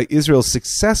by Israel's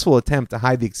successful attempt to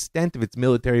hide the extent of its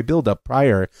military buildup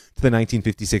prior to the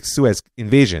 1956 Suez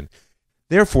invasion.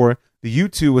 Therefore, the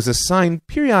U-2 was assigned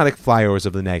periodic flyovers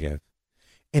of the Negev.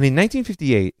 And in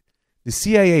 1958, the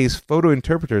CIA's photo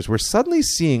interpreters were suddenly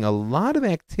seeing a lot of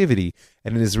activity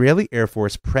at an Israeli Air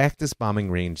Force practice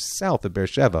bombing range south of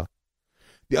Beersheba.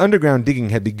 The underground digging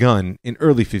had begun in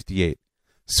early 58.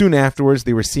 Soon afterwards,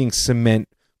 they were seeing cement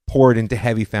poured into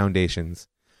heavy foundations.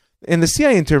 And the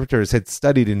CIA interpreters had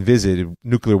studied and visited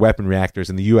nuclear weapon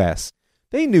reactors in the U.S.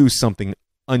 They knew something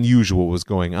unusual was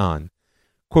going on.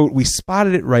 Quote, we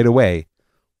spotted it right away.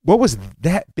 What was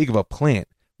that big of a plant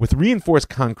with reinforced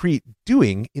concrete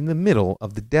doing in the middle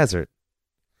of the desert?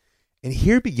 And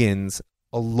here begins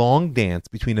a long dance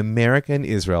between America and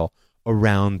Israel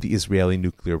around the Israeli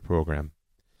nuclear program.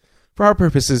 For our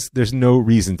purposes, there's no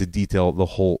reason to detail the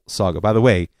whole saga. By the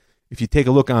way, if you take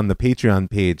a look on the Patreon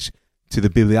page to the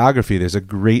bibliography, there's a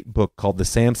great book called The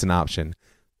Samson Option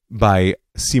by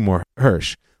Seymour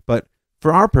Hersh. But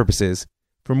for our purposes,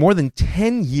 for more than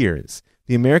 10 years,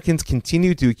 the Americans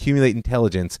continued to accumulate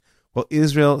intelligence while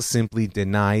Israel simply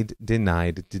denied.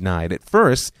 At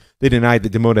first, they denied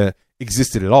that Dimona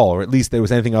existed at all, or at least there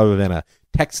was anything other than a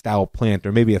textile plant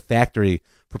or maybe a factory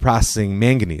for processing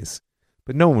manganese.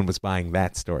 But no one was buying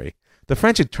that story. The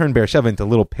French had turned Beersheba into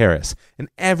Little Paris, and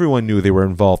everyone knew they were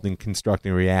involved in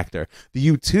constructing a reactor. The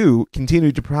U-2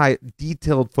 continued to provide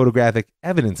detailed photographic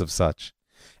evidence of such.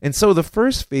 And so the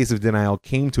first phase of denial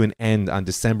came to an end on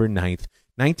December 9th,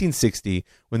 1960,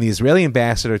 when the Israeli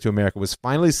ambassador to America was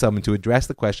finally summoned to address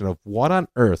the question of what on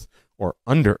earth, or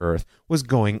under earth, was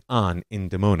going on in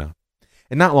Dimona.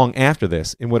 And not long after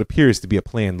this, in what appears to be a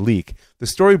planned leak, the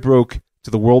story broke to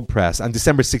the world press. On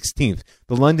December 16th,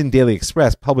 the London Daily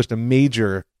Express published a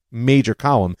major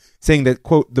column saying that,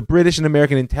 quote, the British and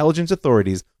American intelligence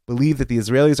authorities believe that the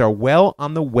Israelis are well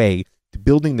on the way to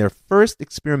building their first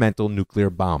experimental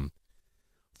nuclear bomb.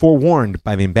 Forewarned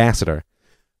by the ambassador,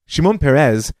 Shimon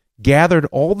Peres gathered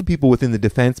all the people within the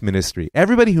defense ministry,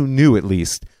 everybody who knew at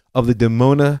least of the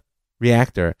Dimona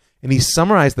reactor, and he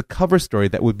summarized the cover story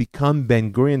that would become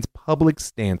Ben-Gurion's public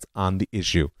stance on the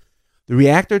issue. The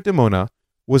reactor at Dimona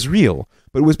was real,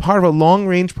 but it was part of a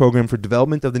long-range program for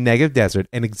development of the Negev desert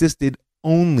and existed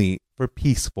only for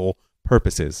peaceful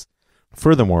purposes.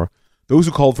 Furthermore, those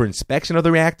who called for inspection of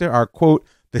the reactor are, quote,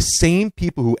 The same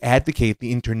people who advocate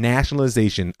the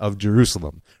internationalization of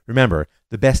Jerusalem. Remember,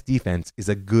 the best defense is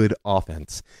a good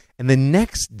offense. And the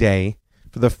next day,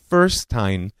 for the first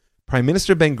time, Prime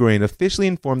Minister Ben-Gurion officially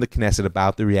informed the Knesset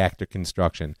about the reactor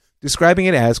construction, describing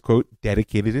it as, quote,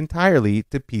 dedicated entirely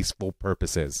to peaceful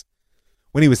purposes.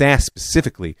 When he was asked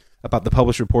specifically about the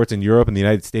published reports in Europe and the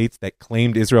United States that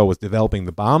claimed Israel was developing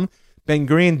the bomb,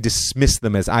 Ben-Gurion dismissed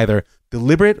them as either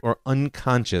deliberate or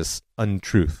unconscious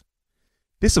untruth.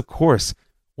 This, of course,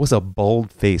 was a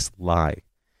bold-faced lie,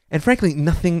 and frankly,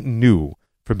 nothing new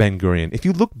for Ben-Gurion. If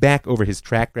you look back over his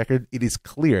track record, it is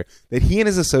clear that he and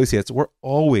his associates were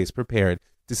always prepared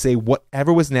to say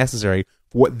whatever was necessary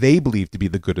for what they believed to be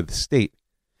the good of the state.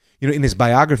 In his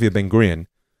biography of Ben-Gurion,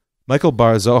 Michael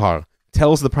Bar-Zohar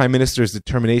tells the prime minister's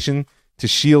determination to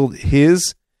shield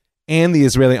his and the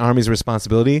Israeli army's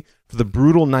responsibility for the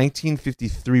brutal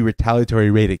 1953 retaliatory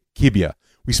raid at Gibeah.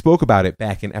 We spoke about it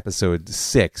back in episode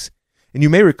 6. And you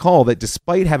may recall that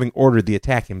despite having ordered the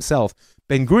attack himself,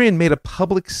 Ben-Gurion made a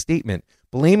public statement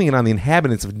blaming it on the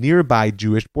inhabitants of nearby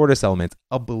Jewish border settlements,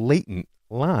 a blatant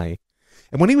lie.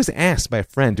 And when he was asked by a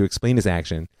friend to explain his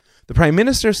action, the prime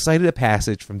minister cited a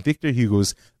passage from Victor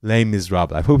Hugo's Les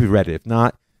Miserables. I hope you've read it. If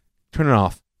not, turn it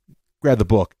off, grab the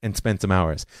book, and spend some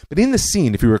hours. But in the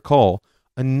scene, if you recall,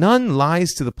 a nun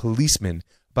lies to the policeman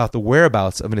about the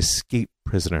whereabouts of an escaped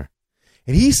prisoner.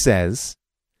 And he says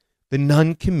the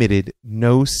nun committed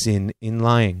no sin in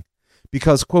lying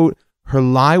because, quote, her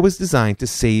lie was designed to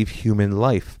save human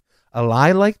life. A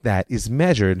lie like that is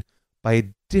measured by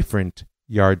a different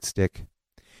yardstick.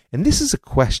 And this is a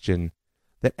question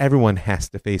that everyone has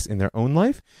to face in their own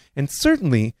life. And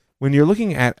certainly when you're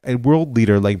looking at a world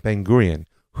leader like Ben-Gurion,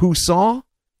 who saw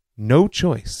no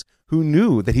choice, who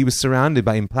knew that he was surrounded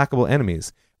by implacable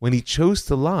enemies when he chose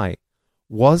to lie,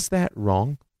 was that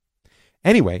wrong?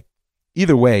 Anyway,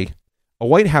 either way, a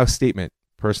White House statement,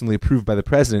 personally approved by the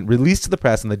president, released to the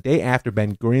press on the day after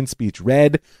Ben-Gurion's speech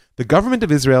read, the government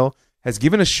of Israel has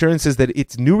given assurances that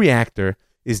its new reactor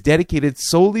is dedicated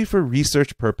solely for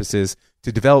research purposes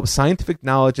to develop scientific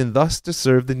knowledge and thus to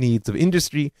serve the needs of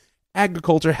industry,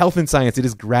 agriculture, health, and science. It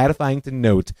is gratifying to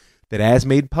note that as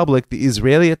made public, the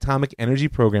Israeli atomic energy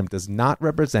program does not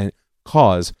represent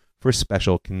cause for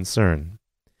special concern.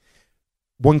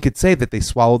 One could say that they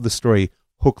swallowed the story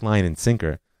hook, line, and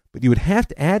sinker, but you would have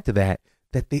to add to that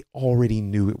they already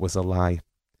knew it was a lie.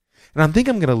 And I think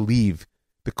I'm going to leave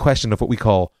the question of what we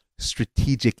call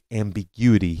strategic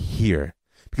ambiguity here.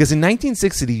 Because in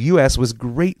 1960, the U.S. was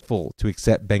grateful to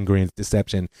accept Ben-Gurion's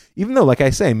deception, even though, like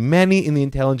I say, many in the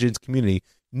intelligence community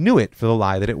knew it for the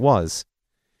lie that it was.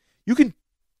 You can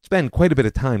spend quite a bit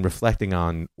of time reflecting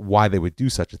on why they would do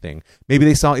such a thing. Maybe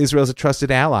they saw Israel as a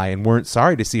trusted ally and weren't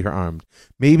sorry to see her armed.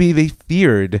 Maybe they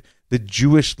feared the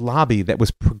Jewish lobby that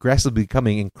was progressively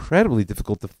becoming incredibly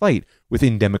difficult to fight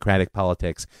within democratic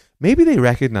politics. Maybe they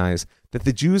recognized that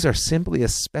the Jews are simply a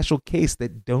special case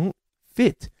that don't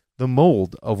fit the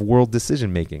mold of world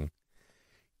decision-making.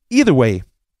 Either way,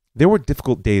 there were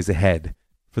difficult days ahead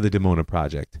for the Dimona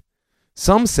project.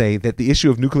 Some say that the issue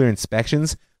of nuclear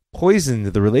inspections poisoned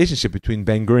the relationship between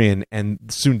Ben-Gurion and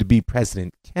soon-to-be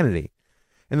President Kennedy.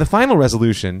 And the final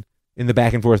resolution in the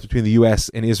back and forth between the U.S.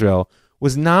 and Israel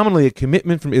was nominally a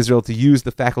commitment from Israel to use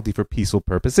the faculty for peaceful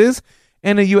purposes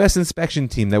and a U.S. inspection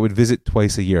team that would visit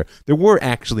twice a year. There were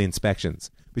actually inspections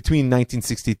between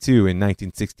 1962 and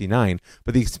 1969,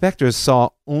 but the inspectors saw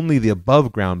only the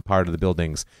above-ground part of the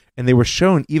buildings, and they were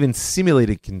shown even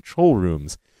simulated control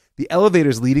rooms. The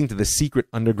elevators leading to the secret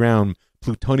underground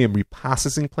plutonium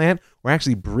reprocessing plant were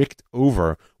actually bricked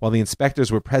over while the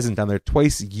inspectors were present on their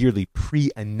twice-yearly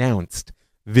pre-announced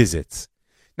visits.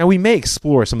 Now, we may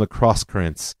explore some of the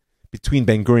cross-currents between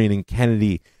Ben-Gurion and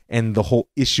Kennedy and the whole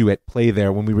issue at play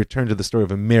there when we return to the story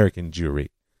of American Jewry.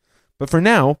 But for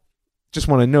now, just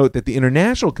want to note that the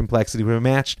international complexity was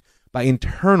matched by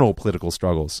internal political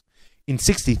struggles. In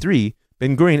 1963,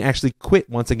 Ben-Gurion actually quit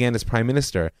once again as prime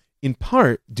minister, in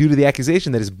part due to the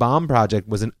accusation that his bomb project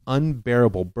was an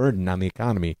unbearable burden on the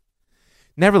economy.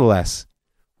 Nevertheless,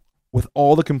 with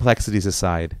all the complexities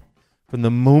aside, from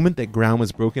the moment that ground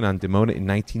was broken on Dimona in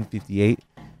 1958,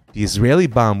 the Israeli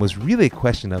bomb was really a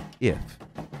question of if,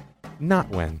 not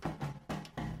when.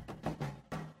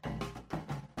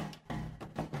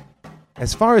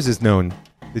 As far as is known,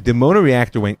 the Dimona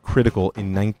reactor went critical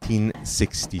in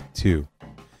 1962,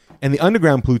 and the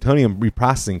underground plutonium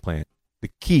reprocessing plant, the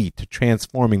key to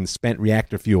transforming the spent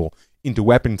reactor fuel into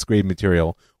weapons-grade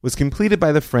material, was completed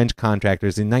by the French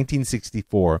contractors in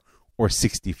 1964 or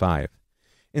 65.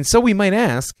 And so we might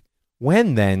ask,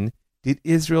 when then did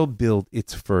Israel build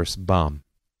its first bomb?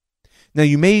 Now,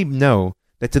 you may know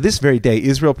that to this very day,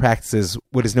 Israel practices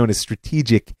what is known as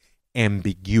strategic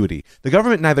ambiguity. The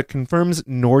government neither confirms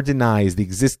nor denies the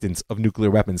existence of nuclear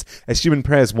weapons. As Shimon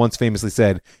Peres once famously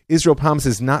said, Israel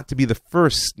promises not to be the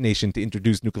first nation to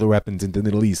introduce nuclear weapons into the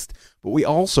Middle East, but we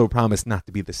also promise not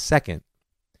to be the second.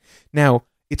 Now,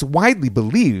 it's widely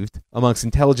believed amongst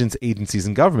intelligence agencies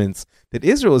and governments that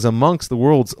Israel is amongst the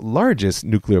world's largest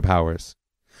nuclear powers.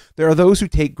 There are those who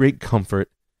take great comfort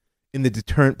in the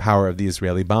deterrent power of the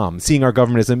Israeli bomb, seeing our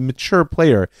government as a mature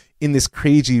player in this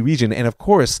crazy region, and of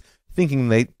course, thinking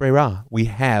late brera, we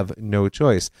have no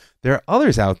choice. There are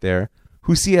others out there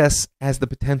who see us as the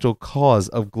potential cause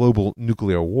of global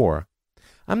nuclear war.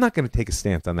 I'm not going to take a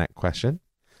stance on that question,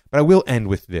 but I will end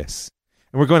with this.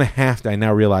 And we're going to have to, I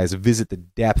now realize, visit the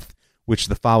depth which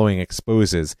the following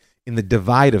exposes in the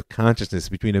divide of consciousness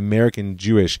between American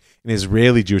Jewish and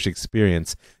Israeli Jewish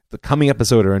experience. The coming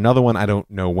episode or another one, I don't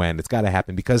know when. It's got to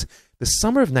happen because the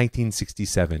summer of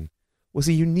 1967 was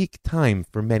a unique time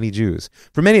for many Jews.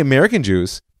 For many American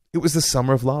Jews, it was the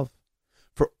summer of love.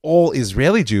 For all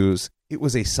Israeli Jews, it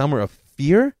was a summer of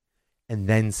fear and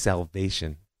then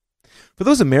salvation. For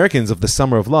those Americans of the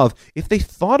summer of love, if they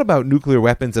thought about nuclear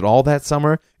weapons at all that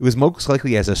summer, it was most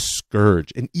likely as a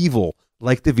scourge, an evil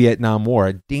like the Vietnam War,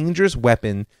 a dangerous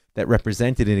weapon that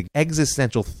represented an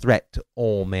existential threat to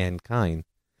all mankind.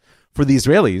 For the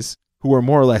Israelis, who were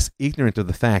more or less ignorant of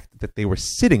the fact that they were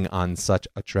sitting on such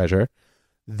a treasure,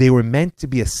 they were meant to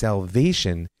be a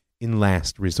salvation in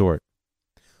last resort.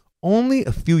 Only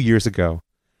a few years ago,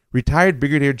 retired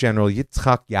Brigadier General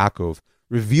Yitzhak Yaakov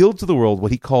revealed to the world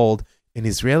what he called an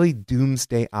Israeli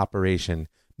doomsday operation,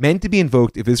 meant to be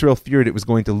invoked if Israel feared it was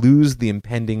going to lose the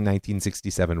impending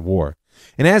 1967 war.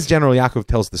 And as General Yaakov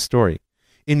tells the story,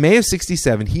 in May of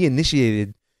 67, he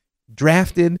initiated,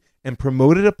 drafted, and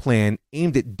promoted a plan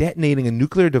aimed at detonating a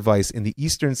nuclear device in the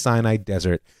eastern Sinai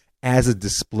desert as a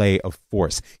display of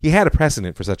force. He had a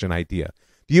precedent for such an idea.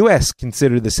 The U.S.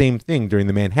 considered the same thing during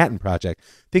the Manhattan Project,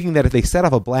 thinking that if they set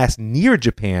off a blast near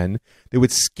Japan, they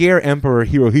would scare Emperor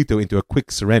Hirohito into a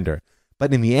quick surrender.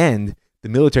 But in the end, the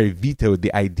military vetoed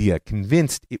the idea,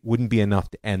 convinced it wouldn't be enough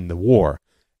to end the war.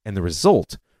 And the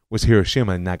result was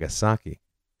Hiroshima and Nagasaki.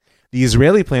 The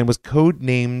Israeli plan was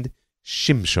codenamed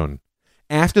Shimshon,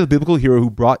 after the biblical hero who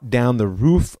brought down the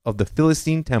roof of the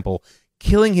Philistine temple,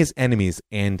 killing his enemies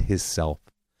and his self.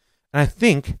 And I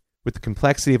think, with the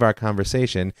complexity of our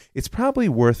conversation, it's probably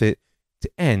worth it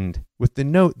to end with the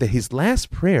note that his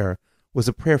last prayer was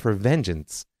a prayer for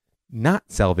vengeance,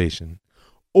 not salvation.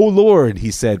 "O Lord,"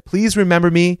 he said, "please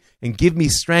remember me and give me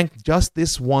strength just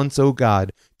this once, O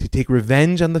God, to take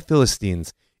revenge on the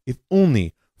Philistines, if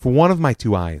only for one of my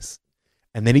two eyes."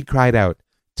 And then he cried out,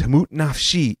 "Tamut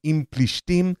nafshi im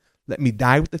plishtim," let me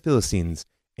die with the Philistines.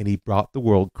 And he brought the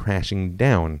world crashing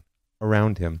down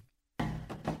around him.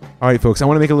 All right, folks, I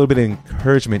want to make a little bit of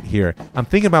encouragement here. I'm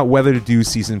thinking about whether to do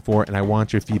season 4, and I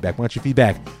want your feedback. I want your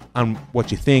feedback on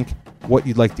what you think, what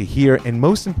you'd like to hear, and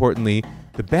most importantly,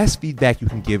 the best feedback you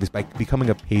can give is by becoming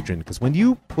a patron. Because when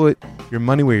you put your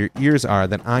money where your ears are,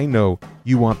 then I know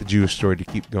you want the Jewish Story to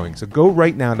keep going. So go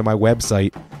right now to my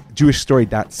website,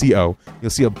 jewishstory.co.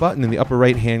 You'll see a button in the upper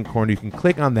right-hand corner. You can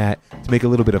click on that to make a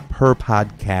little bit of per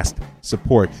podcast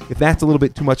support. If that's a little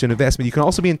bit too much an investment, you can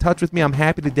also be in touch with me. I'm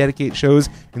happy to dedicate shows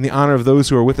in the honor of those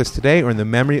who are with us today or in the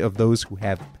memory of those who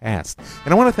have passed.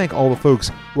 And I want to thank all the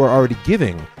folks who are already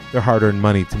giving their hard-earned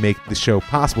money to make the show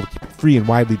possible, to keep it free and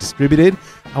widely distributed.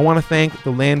 I want to thank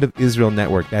the Land of Israel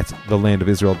Network, that's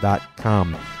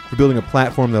thelandofisrael.com, for building a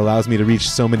platform that allows me to reach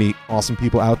so many awesome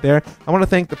people out there. I want to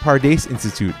thank the Pardes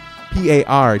Institute,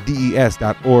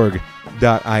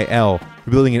 pardes.org.il, for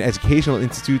building an educational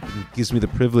institute that gives me the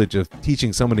privilege of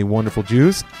teaching so many wonderful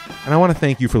Jews. And I want to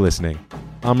thank you for listening.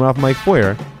 I'm Rav Mike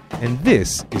Feuer, and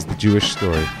this is The Jewish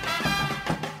Story.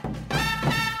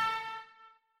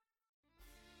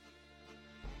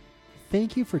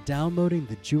 Thank you for downloading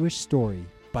The Jewish Story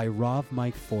by Rav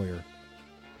Mike Feuer.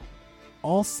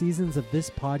 All seasons of this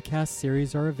podcast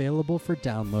series are available for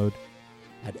download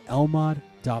at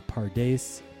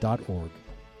elmad.pardes.org.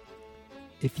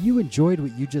 If you enjoyed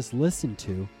what you just listened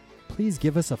to, please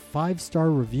give us a 5-star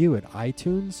review at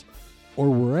iTunes or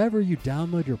wherever you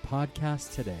download your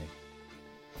podcast today.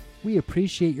 We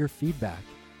appreciate your feedback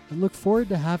and look forward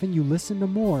to having you listen to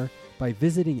more by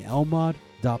visiting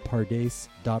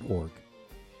elmad.pardes.org.